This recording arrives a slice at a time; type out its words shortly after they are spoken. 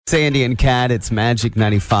Sandy and Kat, it's Magic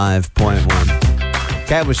 95.1.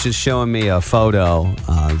 Kat was just showing me a photo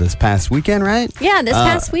this past weekend, right? Yeah, this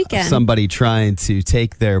past weekend. Somebody trying to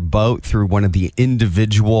take their boat through one of the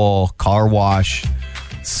individual car wash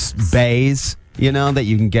bays, that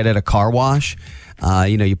you can get at a car wash.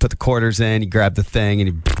 You put the quarters in, you grab the thing, and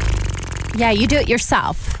you... Yeah, you do it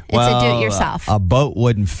yourself. It's a do-it-yourself. A boat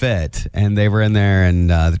wouldn't fit, and they were in there, and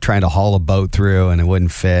they're trying to haul a boat through, and it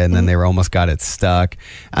wouldn't fit, and then they almost got it stuck.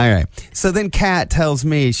 All right. So then Kat tells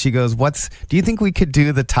me, she goes, do you think we could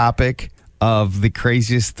do the topic of the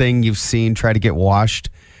craziest thing you've seen try to get washed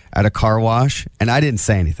at a car wash? And I didn't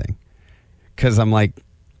say anything, because I'm like,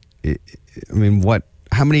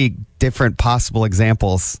 how many different possible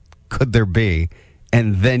examples could there be?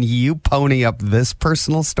 And then you pony up this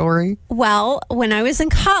personal story? Well, when I was in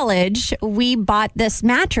college, we bought this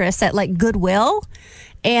mattress at Goodwill.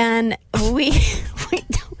 And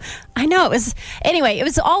I know it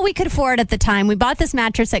was all we could afford at the time. We bought this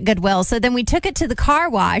mattress at Goodwill. So then we took it to the car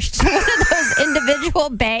wash, to one of those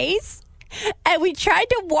individual bays. And we tried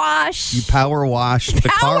to wash. You power washed the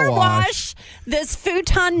car wash. This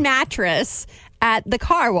futon mattress at the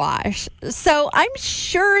car wash. So I'm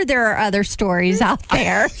sure there are other stories out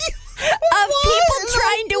there of people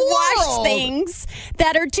trying to wash things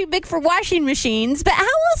that are too big for washing machines. But how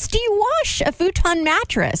else do you wash a futon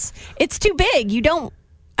mattress? It's too big. You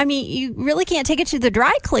really can't take it to the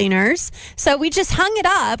dry cleaners. So we just hung it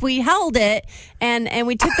up. We held it and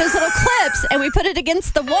we took those little clips and we put it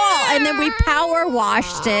against the wall and then we power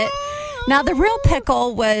washed it. Now, the real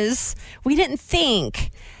pickle was we didn't think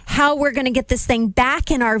how we're going to get this thing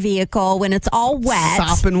back in our vehicle when it's all wet.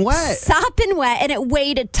 Sopping wet. And it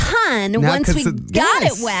weighed a ton once we got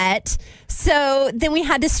it wet. So then we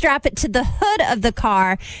had to strap it to the hood of the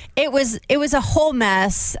car. It was a whole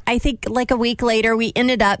mess. I think a week later we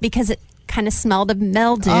ended up, because it kind of smelled of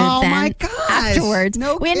mildew my gosh. Afterwards.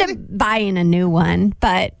 We ended up buying a new one,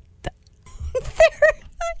 but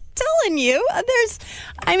telling you,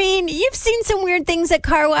 you've seen some weird things at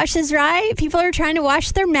car washes, right? People are trying to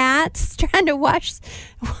wash their mats, trying to wash.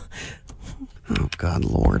 Oh, God,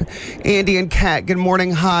 Lord. Andy and Kat, good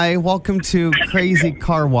morning. Hi. Welcome to Crazy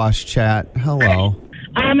Car Wash Chat. Hello.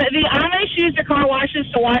 The Amish use the car washes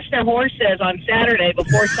to wash their horses on Saturday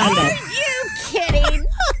before Sunday. Are you kidding?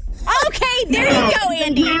 Okay, there you go,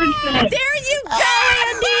 Andy. There you go, Andy.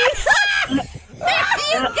 There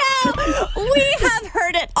you go. We have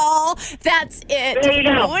heard it all. That's it. There you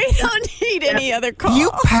go. We don't need any other call. You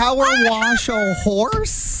power wash a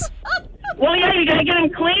horse? Well, yeah, you got to get them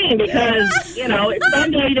clean because, it's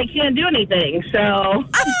Sunday, they can't do anything, so.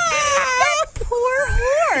 That poor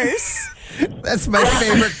horse. That's my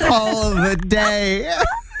favorite call of the day.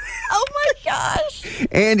 Oh, my gosh.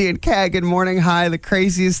 Andy and Kat, good morning. Hi. The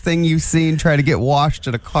craziest thing you've seen try to get washed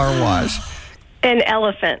at a car wash? An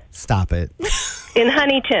elephant. Stop it. In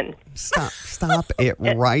Huntington. Stop it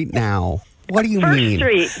right now. What do you mean?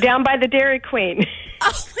 First Street, down by the Dairy Queen.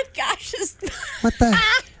 Oh, my gosh. What the?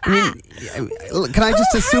 Can I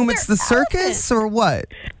just assume it's the circus or what?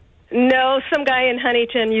 No, some guy in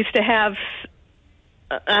Huntington used to have,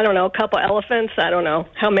 a couple elephants. I don't know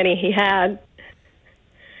how many he had.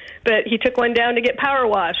 But he took one down to get power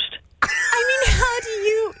washed. How do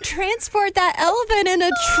you transport that elephant in a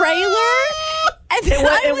trailer?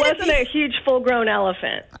 It wasn't a huge full-grown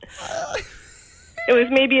elephant. It was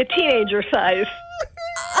maybe a teenager size.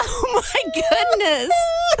 Oh, my goodness.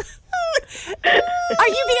 Are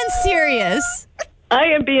you being serious? I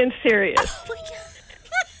am being serious. Oh, my God.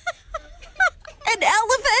 An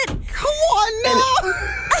elephant? Come on now.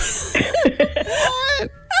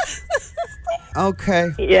 What?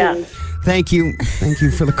 Okay. Yeah. Thank you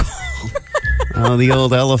for the call. Oh, the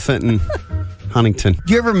old elephant in Huntington.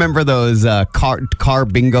 Do you ever remember those car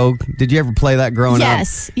bingo? Did you ever play that growing up?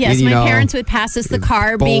 Yes. My parents would pass us the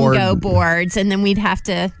car bingo boards, and then we'd have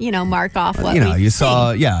to, mark off what you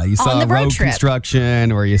saw road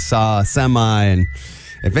construction, or you saw a semi, and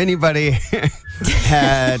if anybody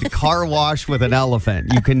had car wash with an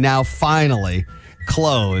elephant, you can now finally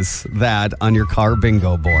close that on your car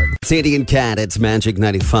bingo board. Sandy and Kat, it's Magic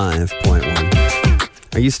 95.1.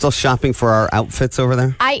 Are you still shopping for our outfits over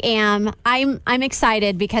there? I am. I'm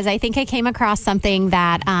excited because I think I came across something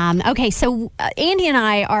that, so Andy and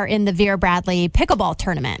I are in the Vera Bradley pickleball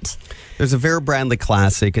tournament. There's a Vera Bradley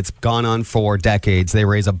Classic. It's gone on for decades. They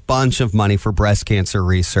raise a bunch of money for breast cancer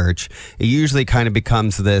research. It usually kind of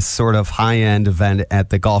becomes this sort of high-end event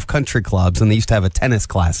at the golf country clubs, and they used to have a tennis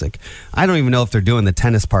classic. I don't even know if they're doing the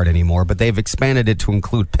tennis part anymore, but they've expanded it to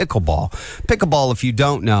include pickleball. Pickleball, if you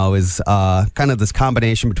don't know, is kind of this combination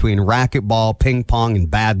combination between racquetball, ping pong, and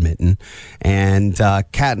badminton. And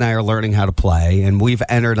Kat and I are learning how to play, and we've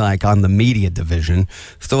entered like on the media division.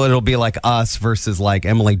 So it'll be like us versus like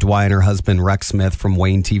Emily Dwight and her husband Rex Smith from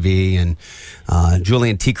Wayne TV, and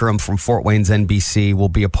Julian Tikaram from Fort Wayne's NBC will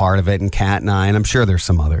be a part of it, and Kat and I'm sure there's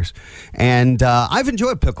some others. And I've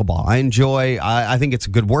enjoyed pickleball. I think it's a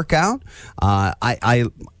good workout. I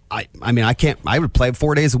would play it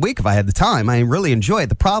 4 days a week if I had the time. I really enjoy it.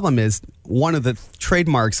 The problem is one of the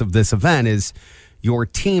trademarks of this event is your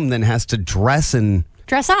team then has to dress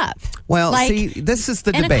up. Well, like, see, this is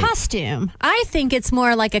the debate. In a costume. I think it's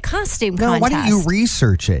more like a costume contest. Why don't you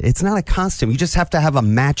research it? It's not a costume. You just have to have a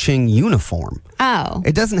matching uniform. Oh.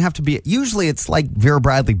 It doesn't have to be. Usually it's like Vera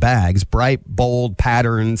Bradley bags, bright, bold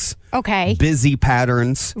patterns. Okay. Busy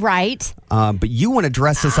patterns. Right. But you want to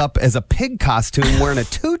dress us up as a pig costume wearing a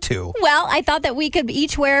tutu. Well, I thought that we could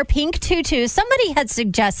each wear pink tutus. Somebody had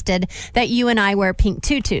suggested that you and I wear pink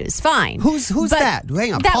tutus. Fine. Who's that?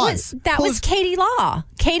 Hang on, pause. That was Katie Law.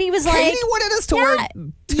 Katie was like... Katie wanted us to wear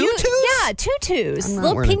tutus? Tutus.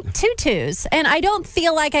 Little pink tutus. And I don't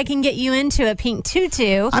feel like I can get you into a pink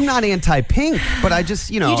tutu. I'm not anti-pink, but I just,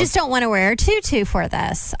 You just don't want to wear a tutu for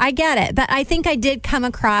this. I get it. But I think I did come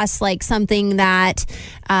across like something that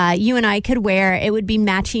you and I could wear. It would be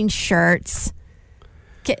matching shirts.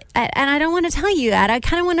 And I don't want to tell you that. I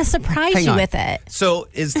kind of want to surprise you with it. So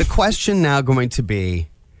is the question now going to be,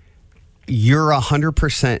 you're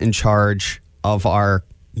 100% in charge of our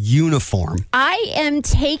uniform? I am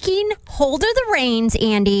taking hold of the reins,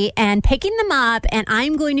 Andy, and picking them up, and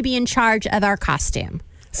I'm going to be in charge of our costume.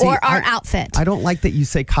 Or our outfit. I don't like that you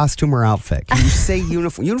say costume or outfit. Can you say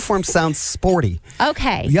uniform? Uniform sounds sporty.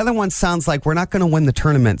 Okay. The other one sounds like we're not going to win the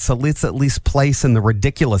tournament, so let's at least place in the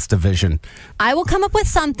ridiculous division. I will come up with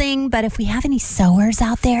something, but if we have any sewers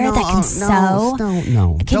out there that can sew.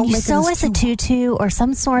 No. Can you sew us a tutu or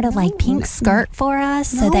some sort of like pink skirt for us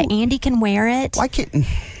so that Andy can wear it? Why can't...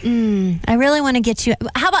 I really want to get you...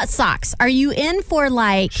 How about socks? Are you in for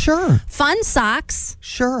like... Sure. Fun socks?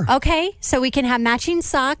 Sure. Okay, so we can have matching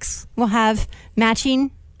socks. We'll have matching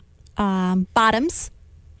bottoms.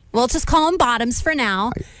 We'll just call them bottoms for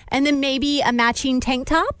now. And then maybe a matching tank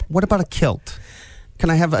top. What about a kilt? Can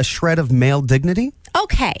I have a shred of male dignity?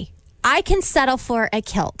 Okay, I can settle for a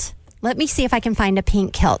kilt. Let me see if I can find a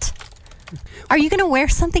pink kilt. Are you going to wear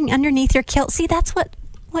something underneath your kilt? See, that's what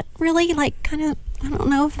really like kind of... I don't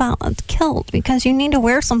know about a kilt because you need to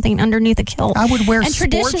wear something underneath a kilt. I would wear and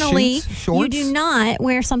traditionally, shorts. You do not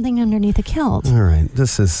wear something underneath a kilt. All right,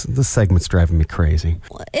 this segment's driving me crazy.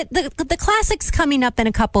 The classic's coming up in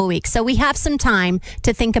a couple of weeks, so we have some time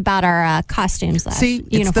to think about our costumes. See,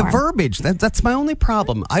 it's the verbiage. That's my only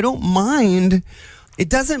problem. I don't mind. It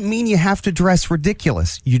doesn't mean you have to dress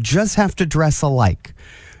ridiculous. You just have to dress alike.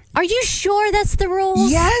 Are you sure that's the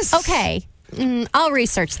rules? Yes. Okay. I'll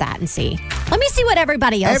research that and see. Let me see what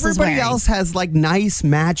everybody else is wearing. Everybody else has like nice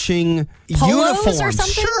matching Polos uniforms. Or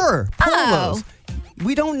something? Sure, polos.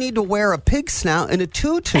 We don't need to wear a pig snout and a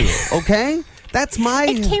tutu, okay? That's my...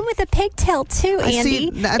 It came with a pigtail too,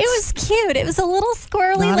 Andy. It was cute. It was a little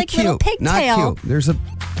squirrely, like little pigtail. Not cute. There's a...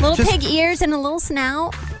 Little pig ears and a little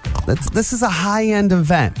snout. This is a high-end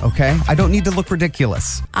event, okay? I don't need to look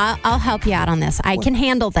ridiculous. I'll help you out on this. I can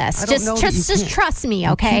handle this. Just trust me,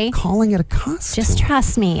 okay? You keep calling it a costume. Just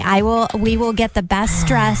trust me. We will get the best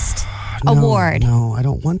dressed award. No, I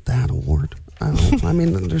don't want that award. I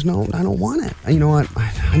don't want it. You know what?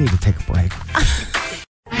 I need to take a break.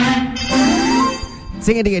 It's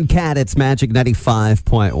Andy and Kat. It's Magic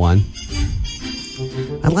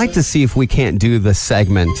 95.1. I'd like to see if we can't do the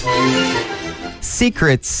segment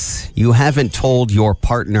Secrets You Haven't Told Your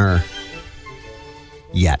Partner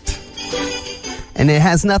Yet. And it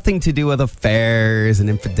has nothing to do with affairs and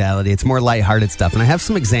infidelity. It's more lighthearted stuff. And I have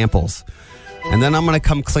some examples. And then I'm going to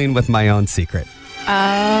come clean with my own secret.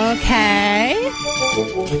 Okay.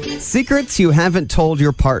 Secrets you haven't told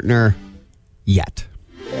your partner yet.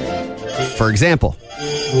 For example,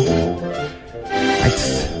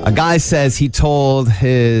 a guy says he told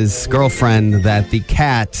his girlfriend that the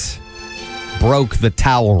cat broke the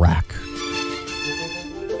towel rack.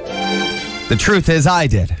 The truth is, I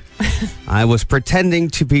did. I was pretending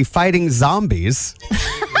to be fighting zombies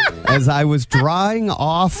as I was drying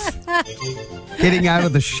off getting out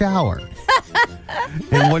of the shower.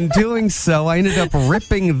 And when doing so, I ended up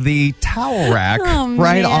ripping the towel rack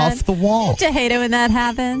right off the wall. I hate it when that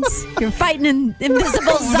happens. You're fighting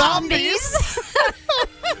invisible zombies.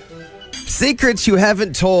 Secrets you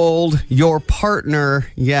haven't told your partner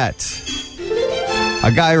yet.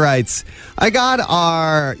 A guy writes, I got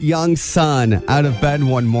our young son out of bed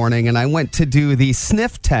one morning and I went to do the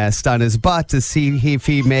sniff test on his butt to see if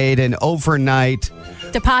he made an overnight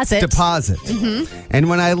deposit. Mm-hmm. And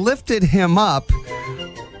when I lifted him up,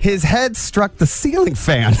 his head struck the ceiling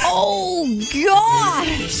fan. Oh,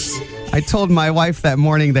 gosh. I told my wife that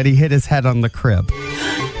morning that he hit his head on the crib.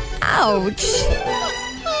 Ouch.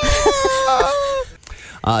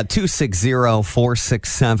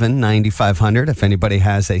 260-467-9500. If anybody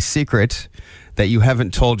has a secret that you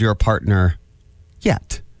haven't told your partner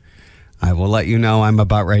yet, I will let you know. I'm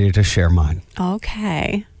about ready to share mine.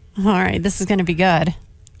 Okay. All right. This is going to be good.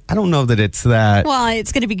 I don't know that it's that. Well,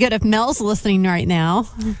 it's going to be good if Mel's listening right now.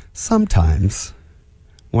 Sometimes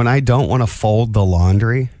when I don't want to fold the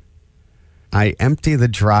laundry, I empty the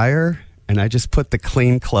dryer and I just put the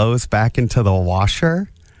clean clothes back into the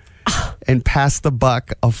washer and pass the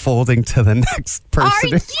buck of folding to the next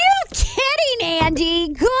person. Are you kidding, Andy?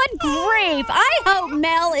 Good grief. I hope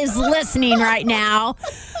Mel is listening right now.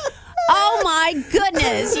 Oh, my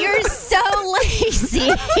goodness. You're so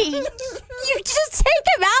lazy. You just take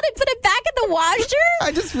him out and put it back in the washer?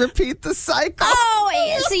 I just repeat the cycle.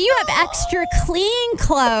 Oh, so you have extra clean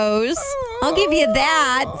clothes. I'll give you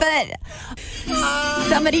that. But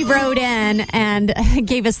somebody wrote in and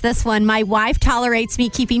gave us this one. My wife tolerates me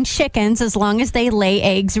keeping chickens as long as they lay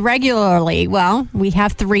eggs regularly. Well, we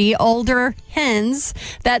have 3 older hens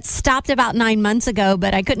that stopped about 9 months ago,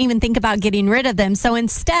 but I couldn't even think about getting rid of them. So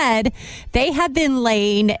instead, they have been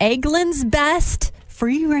laying Eggland's Best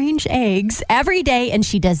free-range eggs every day, and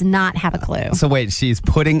she does not have a clue. So wait, he's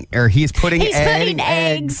putting eggs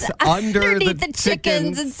underneath the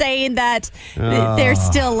chickens and saying that they're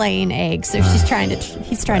still laying eggs. So he's trying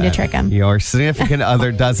to trick him. Your significant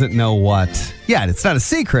other doesn't know what. Yeah, it's not a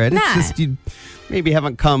secret. Nah. It's just you maybe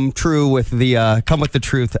haven't come with the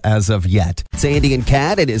truth as of yet. It's Andy and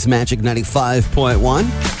Kat. It is Magic 95.1.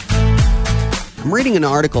 I'm reading an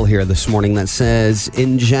article here this morning that says,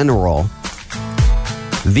 in general,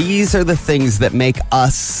 these are the things that make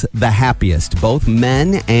us the happiest, both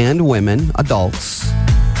men and women, adults.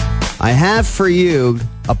 I have for you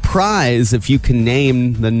a prize if you can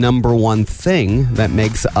name the number one thing that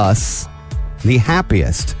makes us the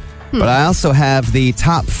happiest. But I also have the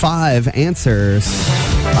top 5 answers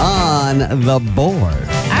on the board.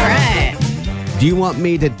 All right. Do you want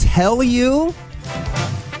me to tell you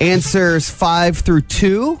answers 5 through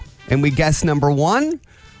 2 and we guess number 1?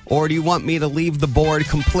 Or do you want me to leave the board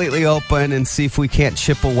completely open and see if we can't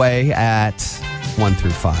chip away at 1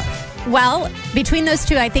 through 5? Well, between those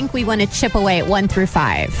two, I think we want to chip away at 1 through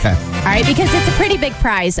 5. Okay. All right, because it's a pretty big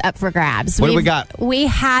prize up for grabs. What do we got? We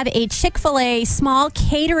have a Chick-fil-A small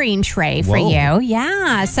catering tray for you.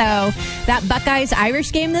 Yeah, so that Buckeyes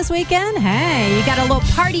Irish game this weekend, hey, you got a little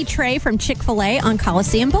party tray from Chick-fil-A on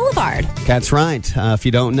Coliseum Boulevard. That's right. If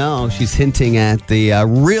you don't know, she's hinting at the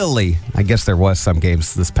I guess there was some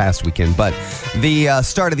games this past weekend, but the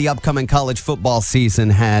start of the upcoming college football season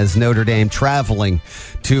has Notre Dame traveling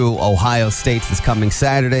to Ohio State this coming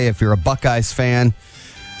Saturday. If you're a Buckeyes fan,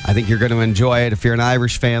 I think you're going to enjoy it. If you're an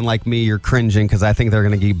Irish fan like me, you're cringing because I think they're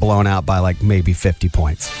going to get blown out by like maybe 50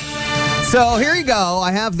 points. So here you go.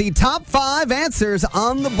 I have the top 5 answers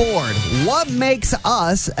on the board. What makes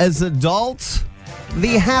us as adults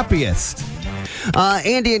the happiest?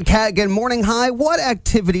 Andy and Kat, good morning. Hi. What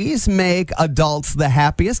activities make adults the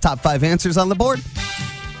happiest? Top 5 answers on the board.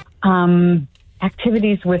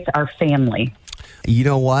 Activities with our family. You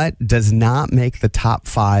know what? Does not make the top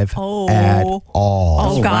 5 at all.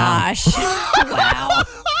 Oh, gosh. Wow.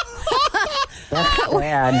 That's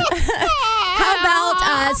bad. How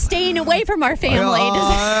about staying away from our family?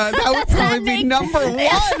 That would probably be number 1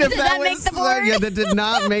 if Did that make was the board? Yeah, that did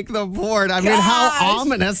not make the board. I mean, how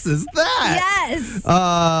ominous is that? Yes.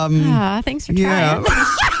 Thanks for yeah. trying.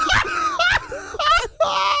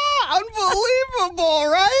 Unbelievable,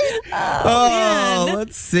 right? Man.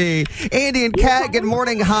 Let's see. Andy and Kat, good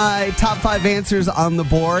morning. Hi. Top 5 answers on the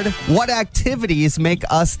board. What activities make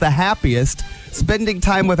us the happiest? Spending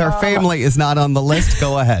time with our family is not on the list.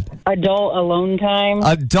 Go ahead. Adult alone time.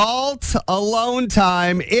 Adult alone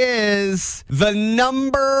time is the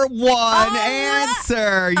number 1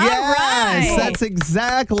 answer. Yes, right. that's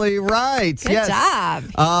exactly right. Good job.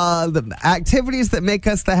 The activities that make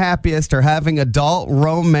us the happiest are having adult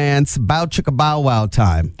romance bow chicka bow wow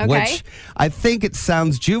time, which I think it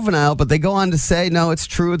sounds juvenile, but they go on to say, no, it's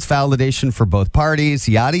true. It's validation for both parties.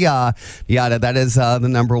 Yada, yada, yada. That is the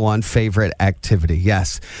number 1 favorite activity.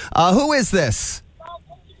 Yes. Who is this?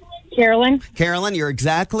 Carolyn. Carolyn, you're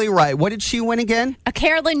exactly right. What did she win again?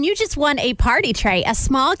 Carolyn, you just won a party tray, a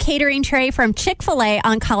small catering tray from Chick-fil-A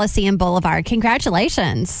on Coliseum Boulevard.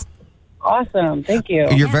 Congratulations. Awesome. Thank you.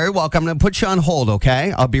 You're very welcome. I'm going to put you on hold,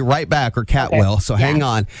 okay? I'll be right back, or Kat will. So hang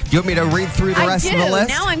on. Do you want me to read through the rest of the list?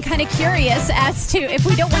 Now I'm kind of curious as to if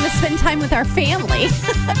we don't want to spend time with our family.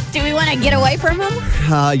 Do we want to get away from them?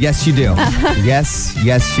 Yes, you do.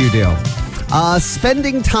 Yes, you do.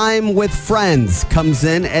 Spending time with friends comes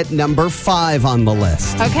in at number 5 on the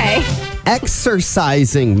list. Okay.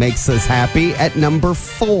 Exercising makes us happy at number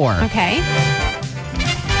 4. Okay.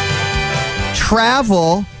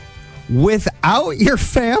 Travel without your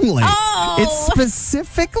family. Oh. It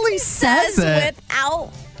specifically says it.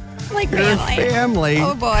 Without Your family. family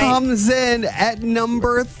Oh, boy. comes in at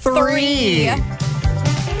number 3.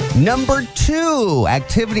 Number 2,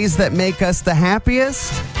 activities that make us the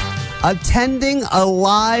happiest. Attending a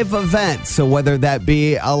live event. So whether that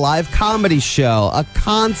be a live comedy show, a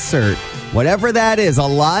concert, whatever that is, a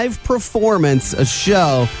live performance, a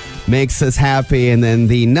show makes us happy. And then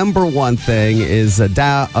the number 1 thing is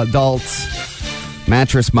adult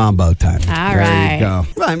mattress mambo time. All there right. you go.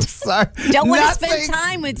 I'm sorry. Don't want to spend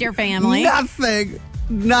time with your family.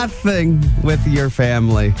 Nothing with your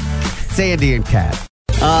family. It's Andy and Kat.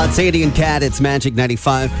 It's Andy and Kat. It's Magic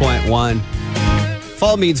 95.1.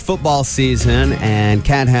 Fall means football season, and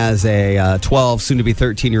Kat has a 12, soon-to-be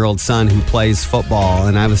 13-year-old son who plays football.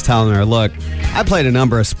 And I was telling her, look, I played a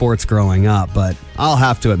number of sports growing up, but I'll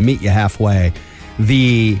have to meet you halfway.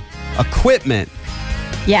 The equipment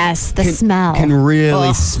Yes, the smell. can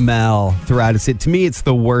really smell throughout it. To me, it's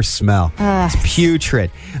the worst smell. It's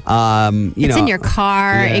putrid. It's in your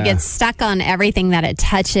car. Yeah. It gets stuck on everything that it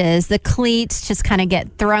touches. The cleats just kind of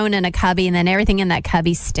get thrown in a cubby, and then everything in that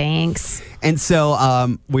cubby stinks. And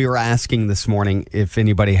so we were asking this morning if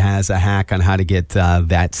anybody has a hack on how to get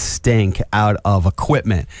that stink out of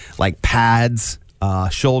equipment, like pads,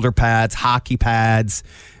 shoulder pads, hockey pads,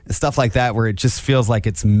 stuff like that, where it just feels like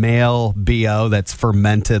it's male BO that's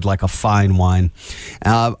fermented like a fine wine.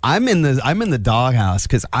 I'm in the doghouse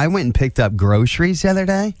because I went and picked up groceries the other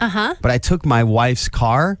day. But I took my wife's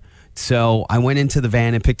car. So I went into the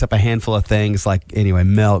van and picked up a handful of things like,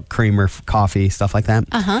 milk, creamer, coffee, stuff like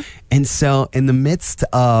that. And so in the midst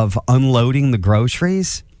of unloading the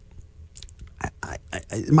groceries,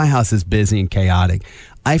 my house is busy and chaotic.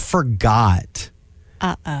 I forgot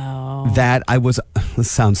that I was, this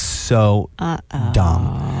sounds so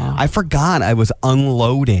dumb. I forgot I was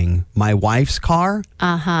unloading my wife's car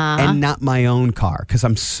and not my own car because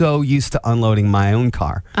I'm so used to unloading my own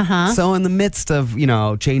car. So in the midst of,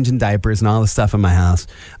 changing diapers and all the stuff in my house,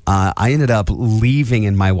 I ended up leaving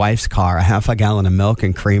in my wife's car a half a gallon of milk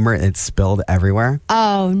and creamer. It spilled everywhere.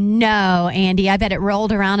 Oh, no, Andy. I bet it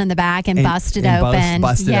rolled around in the back and busted open.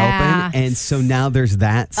 Busted open. And so now there's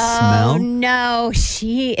that smell. Oh, no.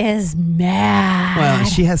 She is mad. Well,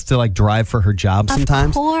 she has to drive for her job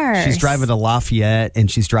sometimes. Of course. She's driving to Lafayette and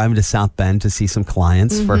she's driving to South Bend to see some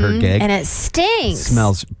clients for her gig. And it stinks. It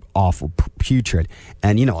smells awful, putrid.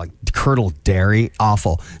 And, like curdled dairy,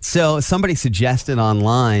 awful. So somebody suggested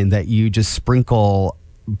online that you just sprinkle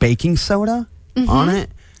baking soda on it.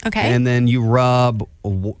 Okay. And then you rub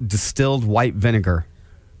distilled white vinegar.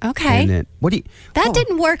 Okay. In it. That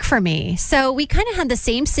didn't work for me. So we kind of had the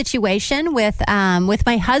same situation with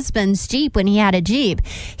my husband's Jeep when he had a Jeep.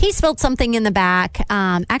 He spilled something in the back.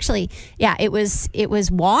 It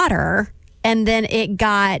was water. And then it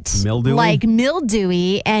got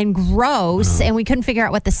mildewy and gross, and we couldn't figure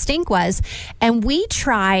out what the stink was. And we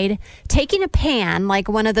tried taking a pan, like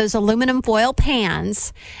one of those aluminum foil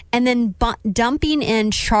pans, and then dumping in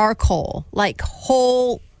charcoal, like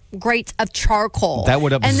whole grates of charcoal. That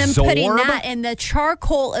would absorb? And then putting that, and the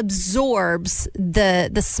charcoal absorbs the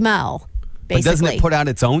smell, basically. But doesn't it put out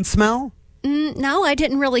its own smell? No, I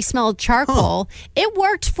didn't really smell charcoal. It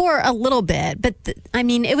worked for a little bit, but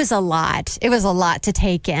it was a lot. It was a lot to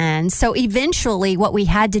take in. So eventually what we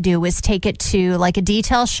had to do was take it to like a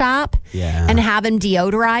detail shop and have them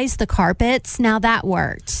deodorize the carpets. Now that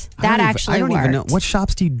worked. That actually worked. I don't even know. What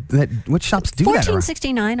shops do that?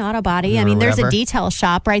 1469 Auto Body. There's a detail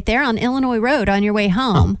shop right there on Illinois Road on your way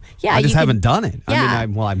home. Yeah, I just haven't done it. Yeah.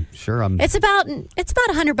 I'm sure I'm. It's about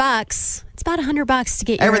 $100. It's about $100 to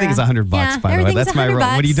get your... Everything's $100, by the way. That's my rule.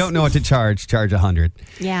 When you don't know what to charge $100.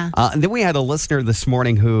 Yeah. And then we had a listener this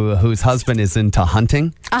morning whose husband is into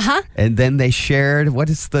hunting. And then they shared, what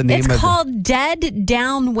is the name of it? It's called Dead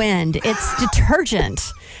Downwind. It's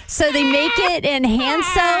detergent. So they make it in hand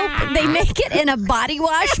soap. They make it in a body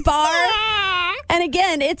wash bar. And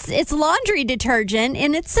again, it's laundry detergent,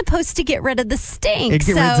 and it's supposed to get rid of the stink. It gets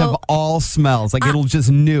rid of all smells. Like it'll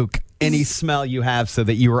just nuke any smell you have so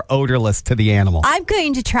that you are odorless to the animal. I'm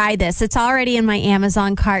going to try this. It's already in my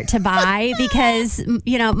Amazon cart to buy because,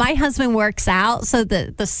 my husband works out. So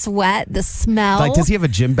the sweat, the smell. Like, does he have a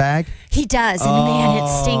gym bag? He does. And man, it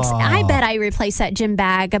stinks. I bet I replace that gym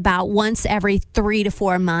bag about once every 3 to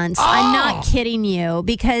 4 months. I'm not kidding you,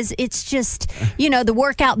 because it's just, the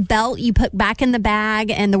workout belt you put back in the bag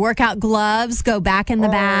and the workout gloves go back in the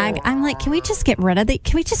bag. I'm like, can we just get rid of it?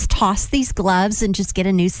 Can we just toss these gloves and just get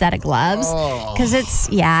a new set of gloves? Because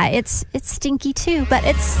it's stinky too, but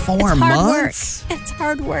it's 4 hard months. work. It's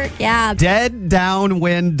hard work. Yeah. Dead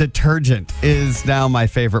Downwind detergent is now my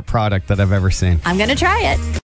favorite product that I've ever seen. I'm going to try it.